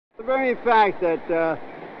The very fact that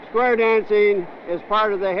square dancing is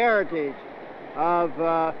part of the heritage of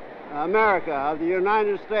America, of the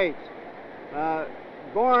United States,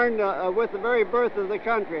 born with the very birth of the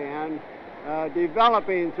country and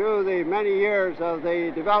developing through the many years of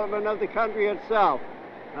the development of the country itself,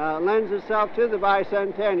 lends itself to the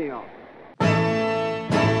bicentennial.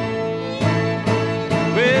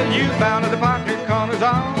 Well, you bound to the partner corners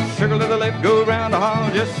all, circle to the left, go round the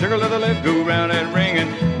hall, just circle to the left, go round that ring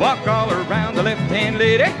and walk all around the left-hand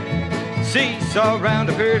lady. Seesaw round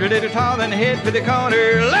the pretty little tall, then head for the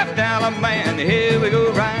corner, left down a man, here we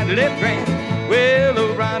go, right to left ring. Well,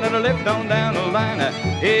 oh, right on the left on down the line,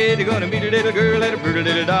 head you're gonna meet a little girl at a pretty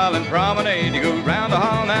little darling promenade. You go round the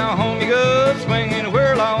hall, now home you go, swing and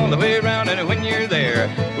whirl all the way around, and when you're there,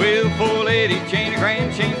 well, 4 ladies, chain a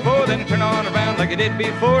grand, chain 4, then turn on around like you did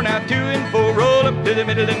before. Now 2 and 4, roll up to the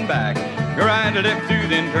middle and back. Go right to left 2,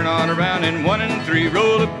 then turn on around, and 1 and 3,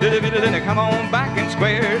 roll up to the middle, then come on back and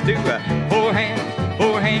square to 4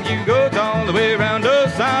 hands, you go all the way around, oh,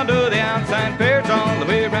 side to the outside pair, it's all the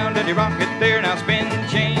way around, and you rock it there. Now spin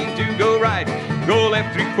chain to go right, go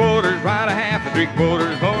left 3/4, right a half,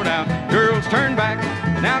 3/4 more. Now girls turn back,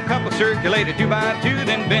 now couple circulate it 2 by 2,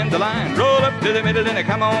 then bend the line, roll up to the middle, then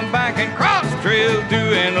come on back and cross trail 2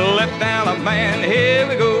 and left down a man. Here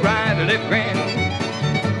we go, right to left grand.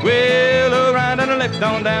 Well, oh, right on the left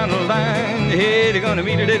on down the line, hey, you're gonna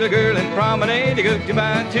meet a little girl and promenade. You go 2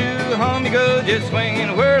 by 2, home you go, just swing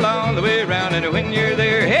and whirl all the way around. And when you're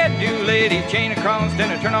there, head you ladies, chain across,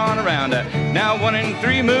 then turn on around. Now 1 and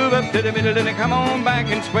 3, move up to the middle, then come on back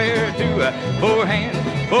and square to 4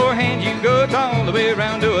 hands, you go all the way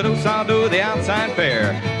around, do a do the outside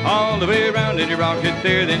pair, all the way around, and you rock it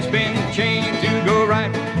there, then spin chain to go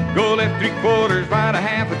right. Go left 3/4, right a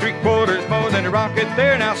half, 3/4 more, than a rocket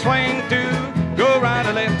there. Now swing 2, go right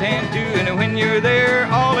a left hand 2, and when you're there,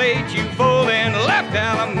 all 8 you fold and left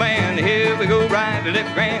down a man. Here we go, right to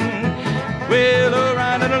left grand. Well, oh,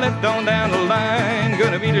 right on the left on down the line,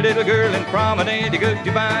 gonna meet a little girl and promenade. You go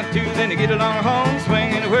 2 by 2, then you get along home,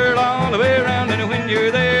 swing and whirl all the way around, and when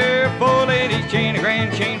you're there, 4 ladies, chain a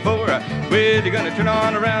grand, chain 4. Well, you're gonna turn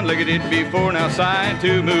on around like you did before. Now side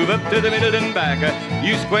 2, move up to the middle and back.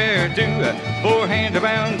 You square 2, 4 hands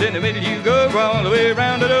around, in the middle you go all the way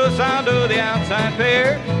around to the side to the outside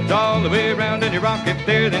pair. It's all the way around and you rock it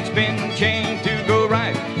there, then spin chain to go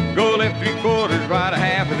right. Go left 3/4, right a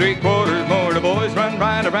half, 3/4 more. The boys run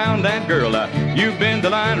right around that girl. You bend the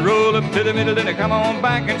line, roll up to the middle, then come on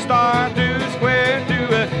back and start to square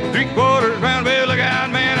to 3/4 round. Well, look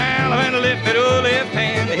out, man, Alabama, lift it, oh, left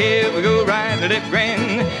hand. Here we go, right to left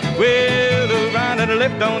grand. Well, right to the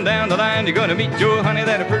left on down the line, you're gonna meet your honey,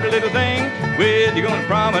 that a pretty little thing. Well, you're gonna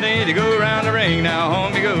promenade, you go around the ring. Now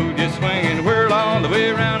home you go, just swing and whirl all the way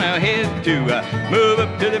around. Now head 2, move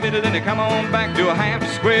up to the middle, then come on back to a half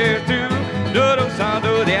square 2. Do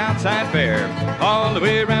sando the outside pair, all the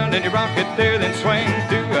way around, and you rock it there, then swing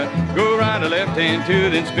 2, go right to left hand 2,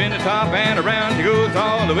 then spin the top and around you go,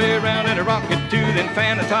 all the way around, and you rock it 2, then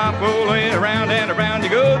fan the top all the way around and around you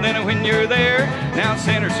go. Then when you're there, now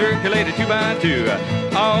center circulate it 2 by 2,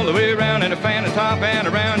 all the way around, and fan the top and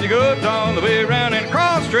around you go, all the way around, and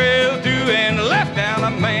cross trail 2 and left down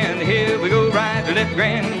a man. Here we go, right to left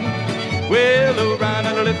grand. Well, oh, right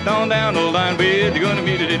on the left on down the line, well, you're gonna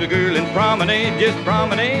meet a little girl and promenade, just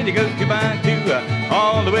promenade. You go 2 by 2,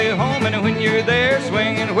 all the way home, and when you're there,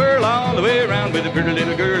 swing and whirl all the way around with a pretty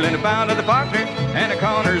little girl and a bound to the partner and the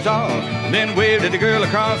corners all. Then wave to the girl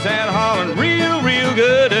across that hall, and real, real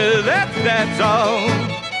good, that's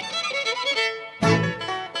all.